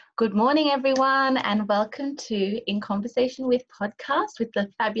Good morning, everyone, and welcome to In Conversation with podcast with the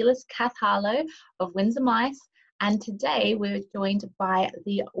fabulous Kath Harlow of Windsor Mice. And today we're joined by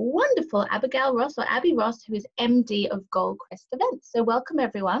the wonderful Abigail Ross, or Abby Ross, who is MD of Goldcrest Events. So welcome,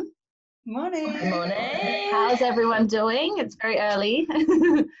 everyone. Morning. Good morning. How's everyone doing? It's very early.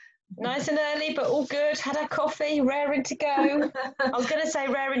 Nice and early, but all good. Had our coffee, raring to go. I was going to say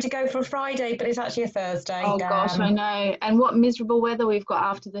raring to go for a Friday, but it's actually a Thursday. Oh gosh, I know. And what miserable weather we've got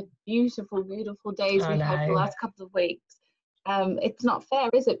after the beautiful, beautiful days we've had the last couple of weeks. It's not fair,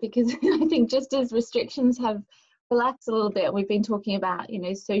 is it? Because I think just as restrictions have relaxed a little bit, we've been talking about,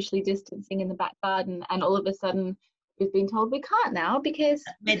 socially distancing in the back garden, and all of a sudden we've been told we can't now because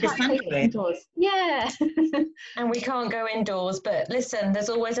we can't take it indoors. Yeah. And we can't go indoors, but listen, there's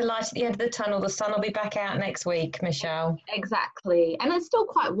always a light at the end of the tunnel. The sun will be back out next week, Michelle. Exactly. And it's still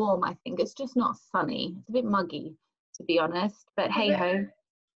quite warm, I think. It's just not sunny. It's a bit muggy, to be honest, but hey ho.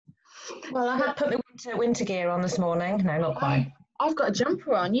 Well, I had put the winter gear on this morning. No, not quite. I've got a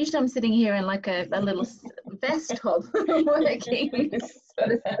jumper on. Usually I'm sitting here in like a little vest top working. There's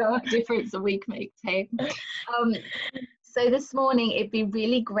so much difference a week makes, hey? So this morning it'd be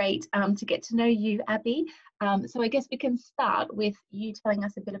really great to get to know you, Abby. So I guess we can start with you telling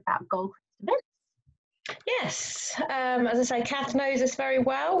us a bit about Goldcrest Events. Yes, as I say, Kath knows us very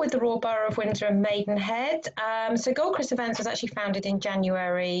well with the Royal Borough of Windsor and Maidenhead. So Goldcrest Events was actually founded in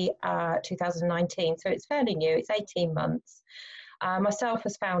January 2019, so it's fairly new. It's 18 months. Myself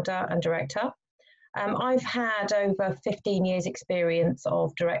as founder and director. I've had over 15 years experience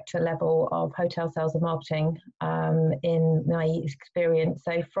of director level of hotel sales and marketing in my experience.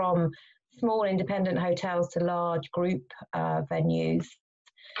 So from small independent hotels to large group venues.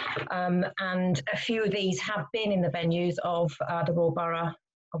 And a few of these have been in the venues of the Royal Borough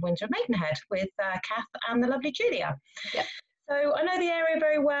of Windsor and Maidenhead with Kath and the lovely Julia. Yep. So I know the area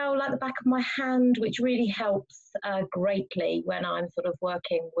very well, like the back of my hand, which really helps greatly when I'm sort of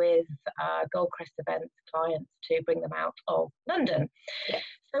working with Goldcrest Events clients to bring them out of London. Yeah.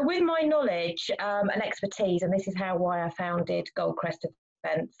 So with my knowledge and expertise, and this is why I founded Goldcrest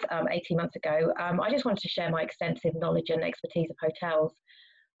Events 18 months ago, I just wanted to share my extensive knowledge and expertise of hotels.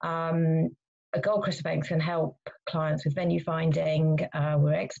 Goldcrest Events can help clients with venue finding.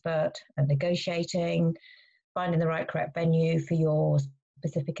 We're expert at negotiating, finding the right correct venue for your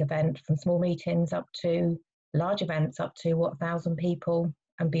specific event, from small meetings up to large events up to 1,000 people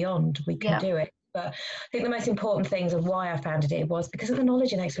and beyond. We can do it. But I think the most important things of why I founded it was because of the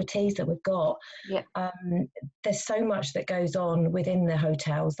knowledge and expertise that we've got. Yeah. There's so much that goes on within the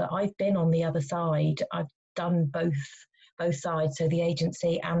hotels that I've been on the other side. I've done both sides, so the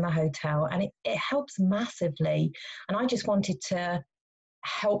agency and the hotel, and it helps massively. And I just wanted to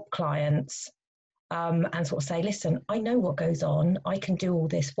help clients and sort of say, listen, I know what goes on. I can do all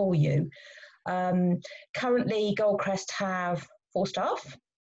this for you. Currently, Goldcrest have 4 staff.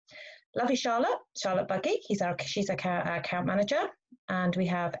 Lovely Charlotte Buggy, she's our account manager. And we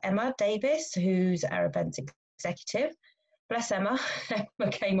have Emma Davis, who's our events executive. Bless Emma.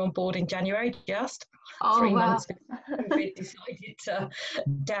 Emma came on board in January, just 3 months before COVID decided to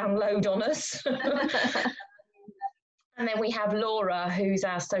download on us. And then we have Laura, who's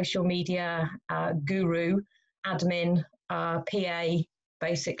our social media guru, admin, PA,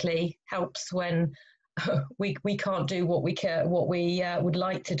 basically helps when we can't do what we would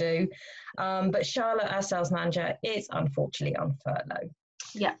like to do. But Charlotte, our sales manager, is unfortunately on furlough.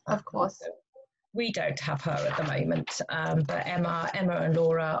 Yeah, of course. We don't have her at the moment, but Emma and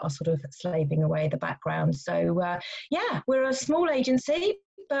Laura are sort of slaving away the background. So we're a small agency,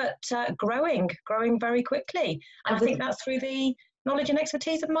 but growing very quickly. And I think that's through the knowledge and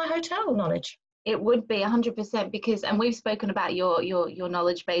expertise of my hotel knowledge. It would be 100% because, and we've spoken about your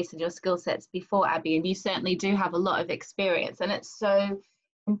knowledge base and your skill sets before, Abby, and you certainly do have a lot of experience. And it's so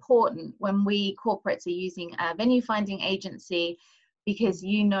important when we corporates are using a venue finding agency, because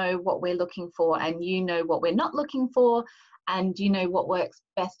you know what we're looking for and you know what we're not looking for, and you know what works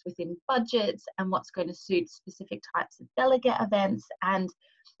best within budgets and what's going to suit specific types of delegate events. And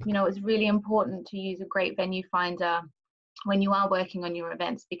it's really important to use a great venue finder when you are working on your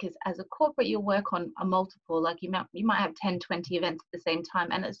events, because as a corporate you'll work on a multiple, like you might have 10-20 events at the same time,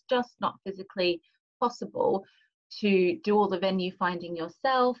 and it's just not physically possible to do all the venue finding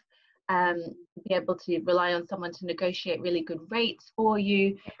yourself. Be able to rely on someone to negotiate really good rates for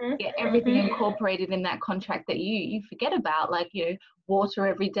you, get everything incorporated in that contract that you forget about, like water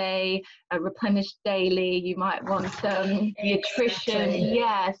every day, replenished daily. You might want the attrition.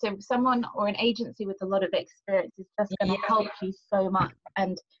 Yeah, so someone or an agency with a lot of experience is just going to help you so much.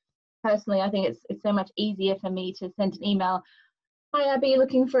 And personally, I think it's so much easier for me to send an email Hi Abby,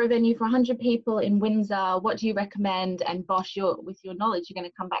 looking for a venue for 100 people in Windsor. What do you recommend? And Bosch, with your knowledge, you're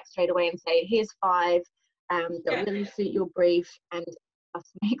going to come back straight away and say, here's 5 that really suit your brief, and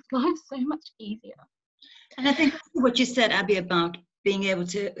just makes life so much easier. And I think what you said, Abby, about being able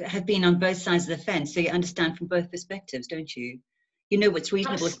to have been on both sides of the fence, so you understand from both perspectives, don't you? You know what's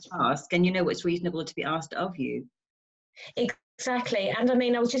reasonable to ask, and you know what's reasonable to be asked of you. Exactly. And I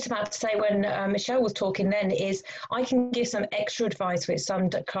mean, I was just about to say when Michelle was talking then, is I can give some extra advice which some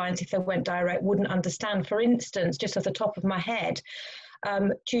clients, if they went direct, wouldn't understand. For instance, just off the top of my head,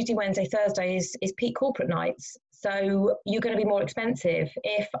 Tuesday, Wednesday, Thursday is peak corporate nights. So you're going to be more expensive.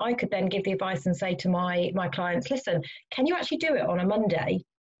 If I could then give the advice and say to my clients, listen, can you actually do it on a Monday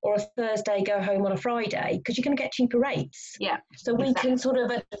or a Thursday, go home on a Friday? Because you're going to get cheaper rates. Yeah. So we can sort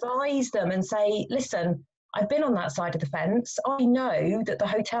of advise them and say, listen, I've been on that side of the fence. I know that the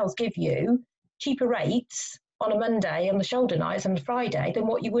hotels give you cheaper rates on a Monday, on the shoulder nights, and a Friday than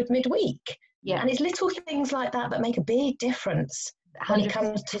what you would midweek. Yeah. And it's little things like that that make a big difference 100%. When it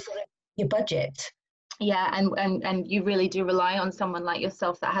comes to sort of your budget. Yeah, and you really do rely on someone like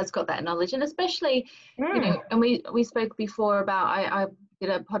yourself that has got that knowledge, and especially, you know, and we spoke before about, I did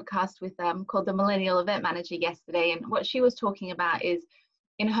a podcast with called The Millennial Event Manager yesterday, and what she was talking about is,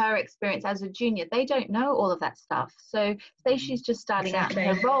 in her experience as a junior, they don't know all of that stuff. So say she's just starting out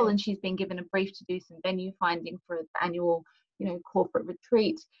in her role and she's been given a brief to do some venue finding for an annual, you know, corporate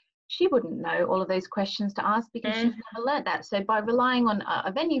retreat. She wouldn't know all of those questions to ask because she's never learned that. So by relying on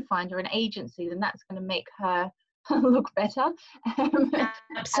a venue finder, an agency, then that's going to make her look better and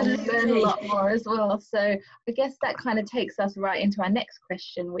learn a lot more as well. So I guess that kind of takes us right into our next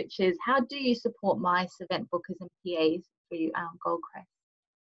question, which is, how do you support MICE event bookers and PAs through Goldcrest?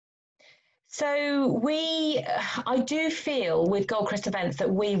 So I do feel with Goldcrest Events that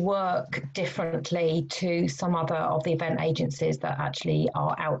we work differently to some other of the event agencies that actually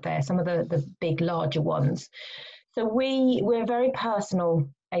are out there, some of the big, larger ones. So we're a very personal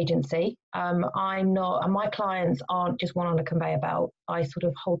agency. I'm not, and my clients aren't just one on a conveyor belt. I sort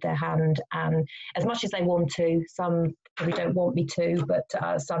of hold their hand, and as much as they want to, some probably don't want me to,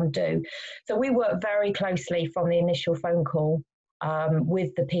 but some do. So we work very closely from the initial phone call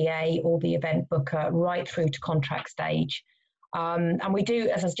with the PA or the event booker right through to contract stage. And we do,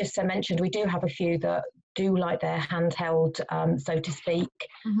 as I just mentioned, we do have a few that do like their handheld, so to speak,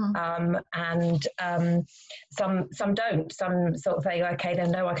 and some don't. Some sort of say, okay, then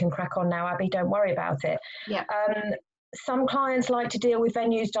no, I can crack on now, Abby, don't worry about it. Yeah. Some clients like to deal with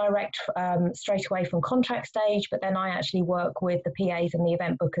venues direct straight away from contract stage, but then I actually work with the PAs and the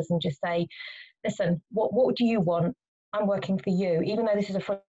event bookers and just say, listen, what do you want? I'm working for you. Even though this is a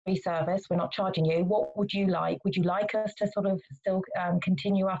free service, we're not charging you. What would you like? Would you like us to sort of still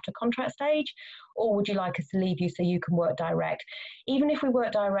continue after contract stage? Or would you like us to leave you so you can work direct? Even if we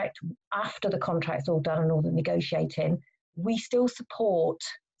work direct after the contract's all done and all the negotiating, we still support.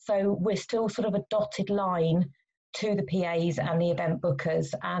 So we're still sort of a dotted line to the PAs and the event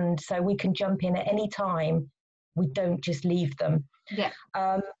bookers. And so we can jump in at any time. We don't just leave them. Yeah.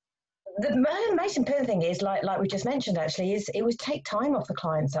 The most important thing is, like we just mentioned, actually, is it would take time off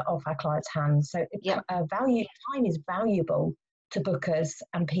our clients' hands. So time is valuable to bookers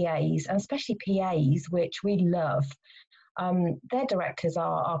and PAs, and especially PAs, which we love. Their directors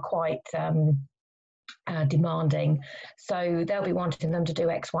are quite demanding, so they'll be wanting them to do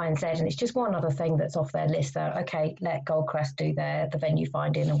X, Y, and Z, and it's just one other thing that's off their list. So okay, let Goldcrest do the venue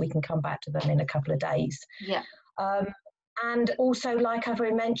finding, and we can come back to them in a couple of days. Yeah. And also, like I've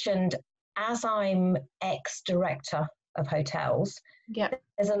already mentioned, as I'm ex-director of hotels,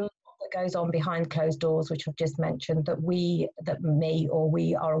 there's a lot that goes on behind closed doors, which I've just mentioned, that we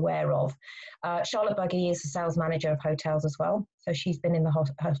are aware of. Charlotte Buggy is the sales manager of hotels as well, so she's been in the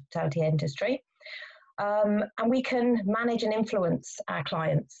hospitality industry. And we can manage and influence our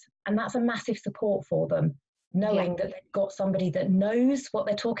clients, and that's a massive support for them, knowing that they've got somebody that knows what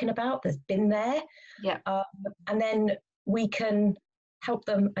they're talking about, that's been there. And then we can help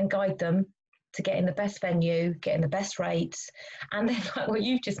them and guide them to get in the best venue, get in the best rates. And then, like what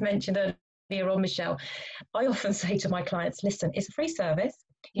you've just mentioned earlier on, Michelle, I often say to my clients, listen, it's a free service.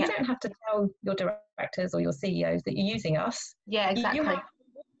 You don't have to tell your directors or your CEOs that you're using us. Yeah, exactly. You have to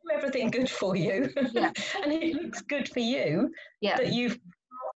do everything good for you. And it looks good for you that you've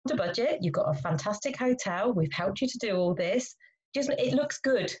got a budget, you've got a fantastic hotel, we've helped you to do all this. Just it looks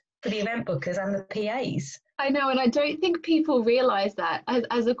good for the event bookers and the PAs. I know, and I don't think people realise that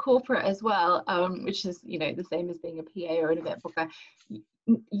as a corporate as well, which is, you know, the same as being a PA or an event booker.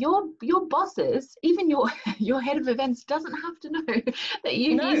 Your bosses, even your head of events, doesn't have to know that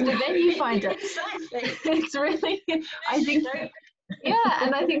you've used a venue finder. Exactly. It's really, I think Yeah,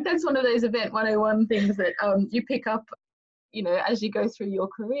 and I think that's one of those Event 101 things that you pick up, you know, as you go through your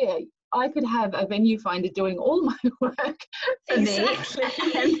career. I could have a venue finder doing all my work for me,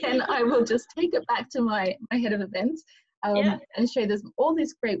 and then I will just take it back to my head of events and show there's all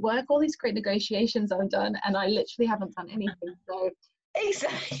this great work, all these great negotiations I've done, and I literally haven't done anything. So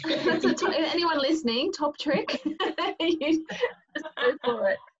exactly. that's anyone listening, top trick. You just go for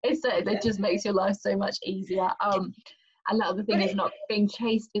it. It just makes your life so much easier. And the other thing is not being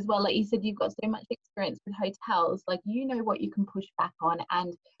chased as well. Like you said, you've got so much experience with hotels, like you know what you can push back on.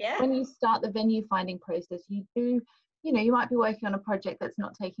 And when you start the venue finding process, you do, you know, you might be working on a project that's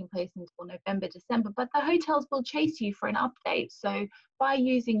not taking place until November, December, but the hotels will chase you for an update. So by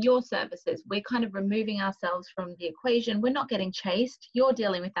using your services, we're kind of removing ourselves from the equation. We're not getting chased. You're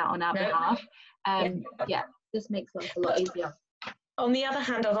dealing with that on our behalf. This makes life a lot easier. On the other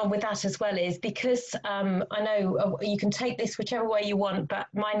hand, on with that as well is because I know you can take this whichever way you want, but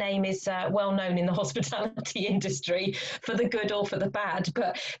my name is well known in the hospitality industry for the good or for the bad.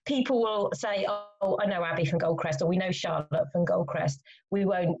 But people will say, "Oh, I know Abby from Goldcrest," or "We know Charlotte from Goldcrest." We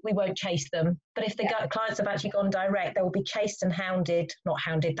won't chase them. But if the clients have actually gone direct, they will be chased and hounded. Not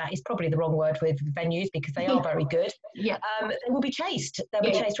hounded. That is probably the wrong word with venues because they are very good. They will be chased. They'll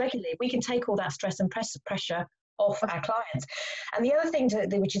be chased regularly. We can take all that stress and pressure off our clients. And the other thing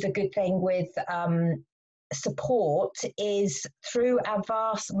which is a good thing with support is through my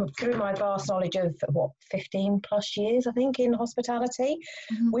vast knowledge of 15 plus years I think in hospitality,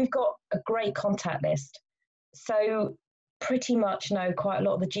 we've got a great contact list. So pretty much know quite a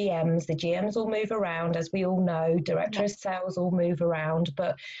lot of the GMs will move around, as we all know. Director of sales all move around,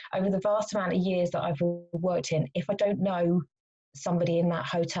 but over the vast amount of years that I've worked in, if I don't know somebody in that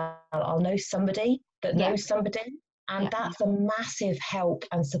hotel, I'll know somebody that knows somebody, and that's a massive help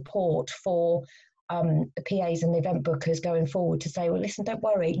and support for the PAs and the event bookers going forward to say, well, listen, don't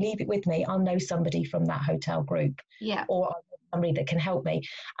worry, leave it with me. I'll know somebody from that hotel group, or I'll know somebody that can help me.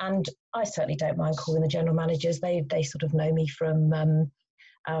 And I certainly don't mind calling the general managers. They sort of know me from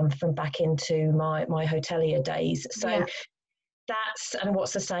back into my hotelier days. So. That's, and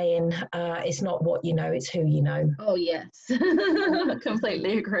what's the saying? It's not what you know, it's who you know. Oh, yes.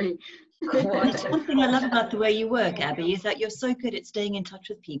 Completely agree. One thing I love about the way you work, Abby, is that you're so good at staying in touch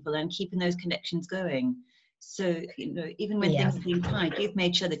with people and keeping those connections going. So, you know, even when things have been tight, you've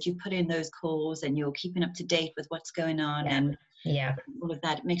made sure that you put in those calls and you're keeping up to date with what's going on and all of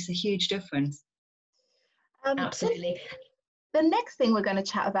that. It makes a huge difference. Absolutely. The next thing we're going to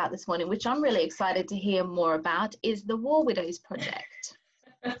chat about this morning, which I'm really excited to hear more about, is the War Widows project.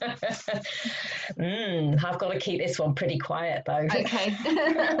 I've got to keep this one pretty quiet though. Okay.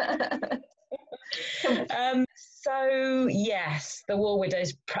 So yes, the War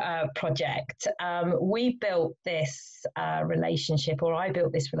Widows project. We built this relationship, or I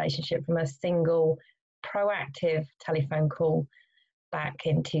built this relationship from a single proactive telephone call back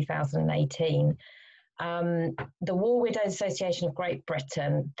in 2018. The War Widows Association of Great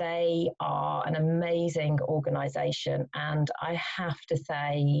Britain, they are an amazing organisation, and I have to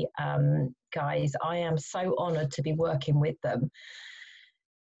say, guys, I am so honoured to be working with them.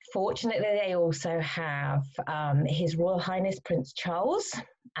 Fortunately, they also have His Royal Highness Prince Charles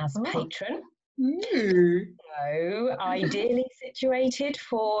as patron. So ideally situated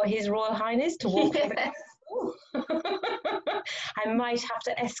for His Royal Highness to walk through the castle. I might have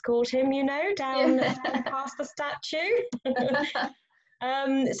to escort him, you know, down past the statue.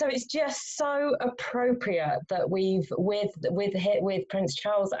 So it's just so appropriate that we've, with Prince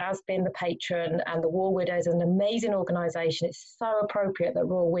Charles as being the patron, and the War Widows, an amazing organisation. It's so appropriate that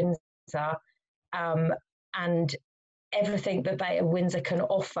Royal Windsor and everything that Windsor can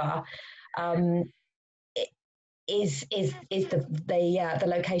offer is the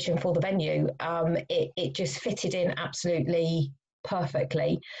location for the venue. It just fitted in absolutely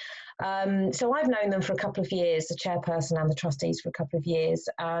perfectly. So I've known them for a couple of years, the chairperson and the trustees for a couple of years,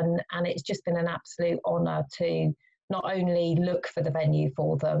 and it's just been an absolute honour to not only look for the venue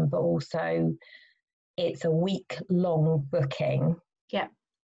for them, but also it's a week-long booking.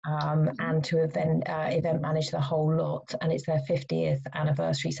 And to event manage the whole lot, and it's their 50th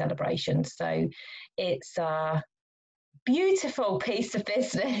anniversary celebration. So it's a beautiful piece of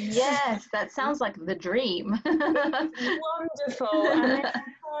business. Yes, that sounds like the dream. Wonderful, and they're so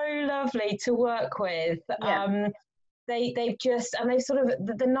lovely to work with. They've just, and they've sort of,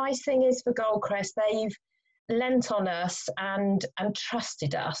 the nice thing is for Goldcrest, they've lent on us and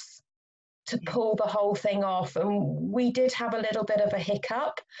trusted us to pull the whole thing off. And we did have a little bit of a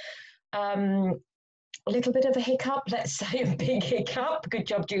hiccup. Let's say a big hiccup. Good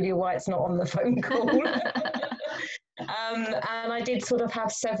job Julia White's not on the phone call. And I did sort of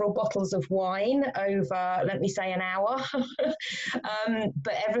have several bottles of wine over, let me say, an hour.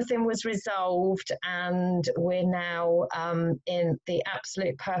 But everything was resolved, and we're now in the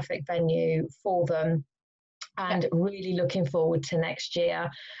absolute perfect venue for them, and really looking forward to next year.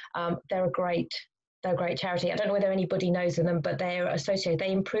 They're a great charity. I don't know whether anybody knows of them, but they're associated.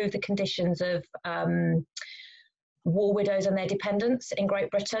 They improve the conditions of war widows and their dependents in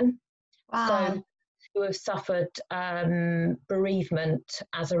Great Britain. Wow. So who have suffered bereavement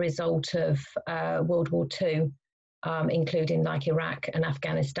as a result of World War II, including like Iraq and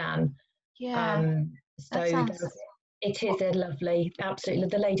Afghanistan. Yeah. So it is, they're lovely. Absolutely.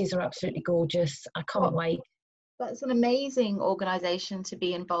 The ladies are absolutely gorgeous. I can't wait. That's an amazing organisation to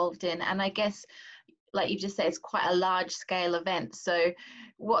be involved in. And I guess, like you just said, it's quite a large scale event. So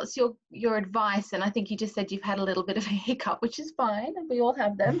what's your advice? And I think you just said you've had a little bit of a hiccup, which is fine, and we all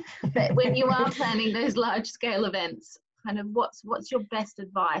have them. But when you are planning those large scale events, kind of what's your best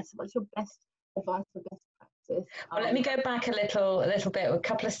advice? What's your best advice for best practice? Well, let me go back a little bit, a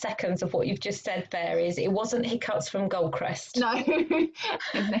couple of seconds of what you've just said there is it wasn't hiccups from Goldcrest. No.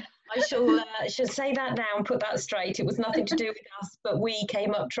 I shall say that now and put that straight. It was nothing to do with us, but we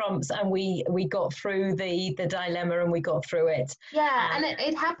came up trumps, and we got through the dilemma, and we got through it. Yeah, and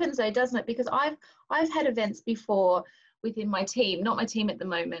it happens though, doesn't it? Because I've had events before within my team, not my team at the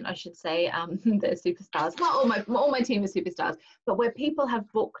moment, I should say. They're superstars. Well, all my team is superstars, but where people have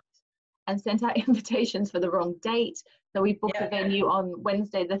booked and sent out invitations for the wrong date. So we booked a venue on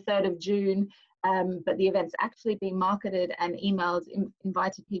Wednesday, the 3rd of June. But the event's actually being marketed and emailed,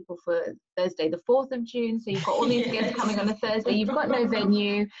 invited people for Thursday, the 4th of June. So you've got all these guests coming on a Thursday. You've got no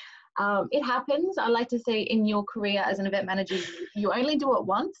venue. It happens. I like to say in your career as an event manager, you only do it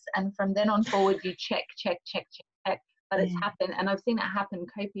once. And from then on forward, you check. But it's happened. And I've seen it happen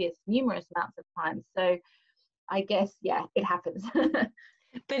numerous amounts of times. So I guess, it happens.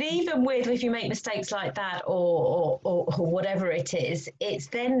 But even if you make mistakes like that or whatever it is, it's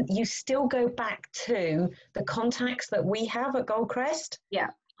then you still go back to the contacts that we have at Goldcrest. Yeah.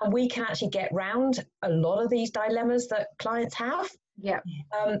 And we can actually get round a lot of these dilemmas that clients have. Yeah.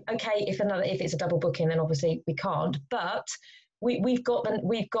 Okay, if it's a double booking, then obviously we can't. But we've got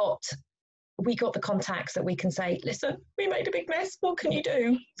the contacts that we can say, listen, we made a big mess. What can you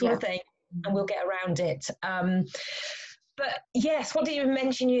do? Sort of thing, and we'll get around it. But yes, what did you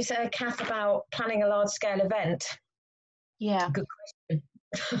mention? You said, Kath, about planning a large-scale event. Yeah. Good question.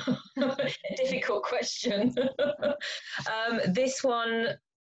 A difficult question. This one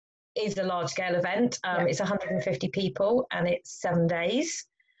is a large-scale event. It's 150 people, and it's 7 days.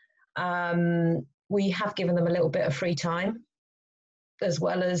 We have given them a little bit of free time, as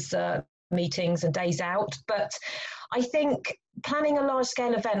well as meetings and days out. But I think planning a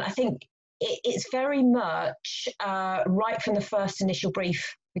large-scale event, I think it's very much right from the first initial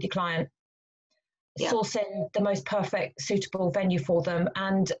brief with your client, sourcing the most perfect, suitable venue for them.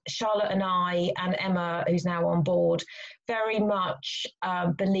 And Charlotte and I and Emma, who's now on board, very much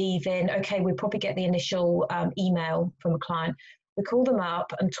believe in, okay, we probably get the initial email from a client. We call them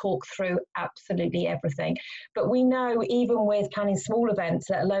up and talk through absolutely everything. But we know even with planning small events,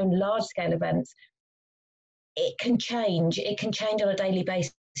 let alone large-scale events, it can change. It can change on a daily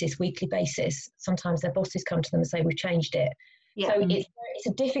basis, weekly basis. Sometimes their bosses come to them and say, we've changed it. So it's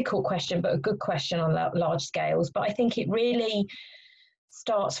a difficult question, but a good question on large scales. But I think it really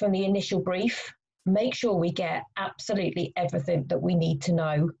starts from the initial brief. Make sure we get absolutely everything that we need to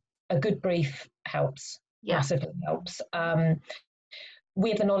know. A good brief helps, massively helps. We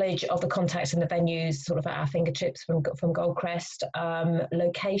have the knowledge of the contacts and the venues sort of at our fingertips from Goldcrest.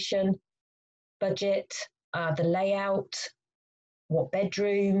 Location, budget, the layout, what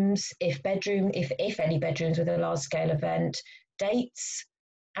bedrooms, if any bedrooms with a large scale event, dates,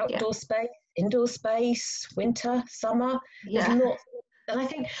 outdoor space, indoor space, winter, summer. And I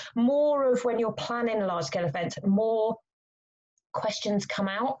think more of when you're planning a large scale event, more questions come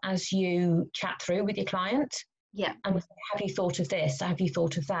out as you chat through with your client. Yeah. And have you thought of this? Have you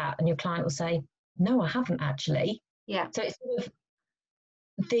thought of that? And your client will say, no, I haven't actually. Yeah. So it's sort of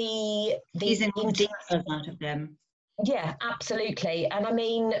these details out of them. Yeah, absolutely. And I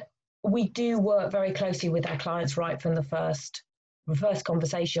mean, we do work very closely with our clients right from the first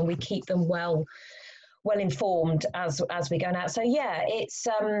conversation. We keep them well informed as we go out. So yeah, it's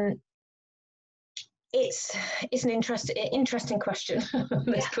an interesting question.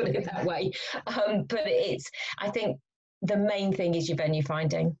 Let's put it that way. But I think the main thing is your venue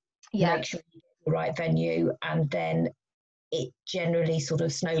finding. Yeah. Make sure you get the right venue, and then it generally sort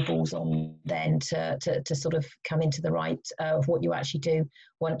of snowballs on then to sort of come into the right of what you actually do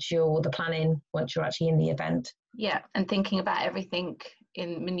once you're actually in the event. Yeah, and thinking about everything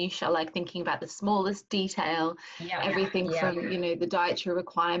in minutiae, like thinking about the smallest detail, everything from, you know, the dietary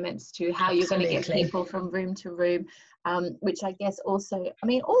requirements to how you're going to get people from room to room, which I guess also, I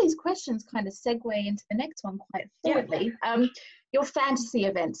mean, all these questions kind of segue into the next one quite fluidly. Your fantasy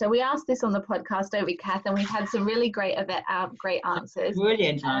event. So we asked this on the podcast, don't we, Kath? And we've had some really great answers.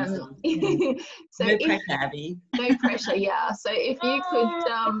 Brilliant answers. So no pressure, Abby. No pressure, yeah. So if you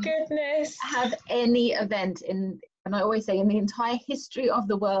could goodness, have any event in, and I always say in the entire history of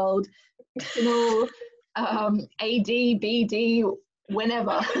the world, fictional, AD, BD,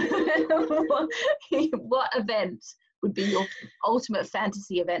 whenever, what event would be your ultimate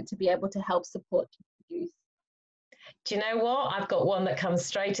fantasy event to be able to help support youth? Do you know what? I've got one that comes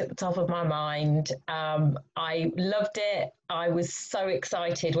straight at the top of my mind. I loved it. I was so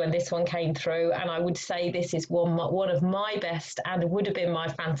excited when this one came through, and I would say this is one of my best and would have been my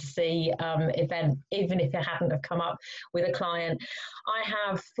fantasy event, even if it hadn't have come up with a client.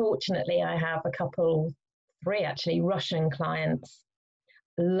 Fortunately, I have three actually, Russian clients.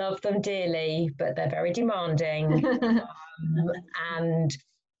 Love them dearly, but they're very demanding. And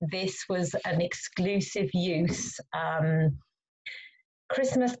this was an exclusive use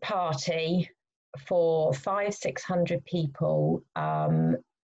Christmas party for 500-600 people.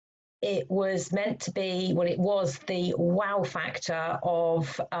 It was meant to be, well, it was the wow factor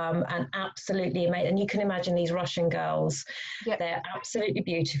of an absolutely amazing, and you can imagine these Russian girls, they're absolutely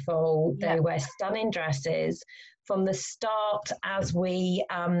beautiful. They wear stunning dresses. From the start, as we,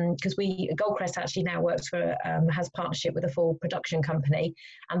 because Goldcrest actually now works for, has partnership with a full production company,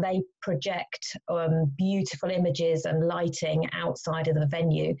 and they project beautiful images and lighting outside of the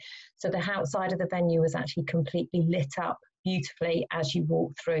venue. So the outside of the venue was actually completely lit up beautifully as you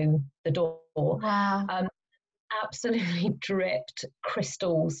walk through the door. Wow. Absolutely dripped,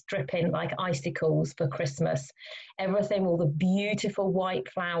 crystals dripping like icicles for Christmas. Everything, all the beautiful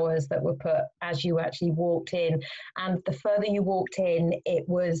white flowers that were put as you actually walked in. And the further you walked in, it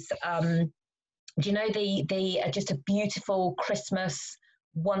was, do you know, the just a beautiful Christmas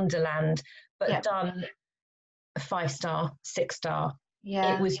wonderland, but done 5-star, 6-star.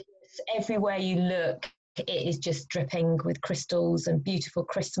 Yeah. It was everywhere you look. It is just dripping with crystals and beautiful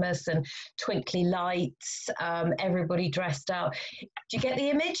Christmas and twinkly lights, everybody dressed up. Do you get the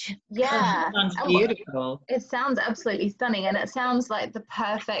image? Yeah. Sounds beautiful. It sounds absolutely stunning, and it sounds like the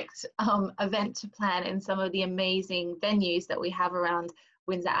perfect event to plan in some of the amazing venues that we have around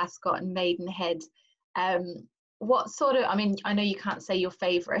Windsor, Ascot and Maidenhead. What sort of, I mean, I know you can't say your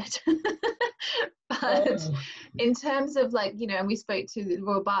favourite, but in terms of, like, you know, and we spoke to the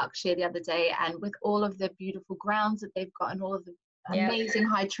Royal Berkshire the other day, and with all of the beautiful grounds that they've got and all of the amazing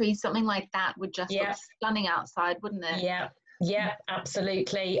high trees, something like that would just look stunning outside, wouldn't it? Yeah,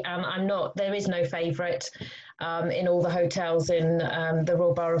 absolutely. There is no favourite in all the hotels in the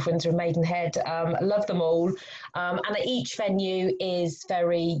Royal Borough of Windsor and Maidenhead. I love them all. And each venue is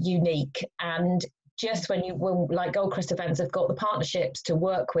very unique, and just when like Goldcrest Events have got the partnerships to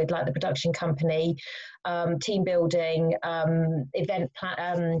work with, like the production company, team building, event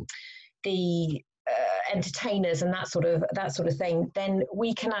the entertainers and that sort of thing, then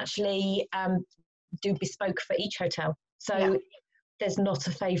we can actually do bespoke for each hotel. So there's not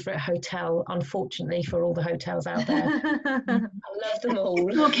a favourite hotel, unfortunately, for all the hotels out there. I love them all.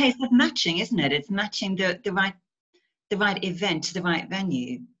 It's more a case of matching, isn't it? It's matching the right event to the right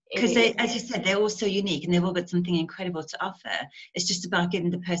venue. Because as you said, they're all so unique and they've all got something incredible to offer. It's just about getting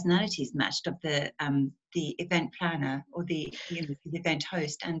the personalities matched of the event planner or the event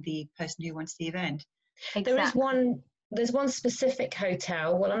host and the person who wants the event. Exactly. There's one specific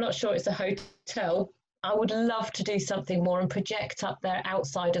hotel. Well, I'm not sure it's a hotel. I would love to do something more and project up their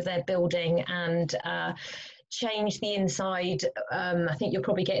outside of their building and change the inside. I think you're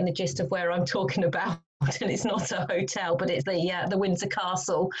probably getting the gist of where I'm talking about. And it's not a hotel, but it's the Windsor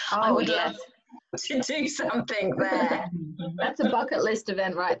Castle. I would love to do something there. That's a bucket list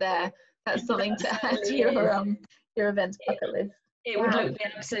event right there. That's something to add to your events bucket list. It would look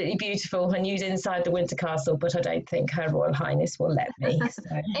absolutely beautiful and use inside the Windsor Castle, but I don't think Her Royal Highness will let me. So.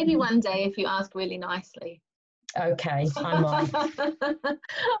 Maybe one day if you ask really nicely. Okay, I might.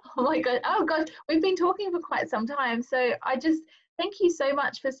 Oh my God. Oh God, we've been talking for quite some time. So I just thank you so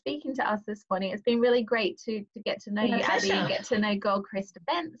much for speaking to us this morning. It's been really great to get to know you, Abby, and get to know Goldcrest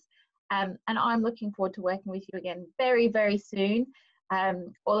Events. And I'm looking forward to working with you again very, very soon.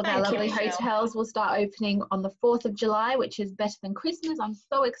 All of our lovely hotels will start opening on the 4th of July, which is better than Christmas. I'm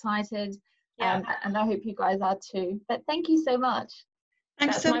so excited. Yeah. And I hope you guys are too. But thank you so much.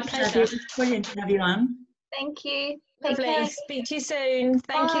 Thanks That's so my much, pleasure. Abby. It was brilliant to have you on. Thank you. Take Lovely. care. Speak to you soon.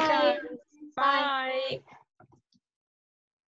 Thank you, Bye. guys. Bye. Bye.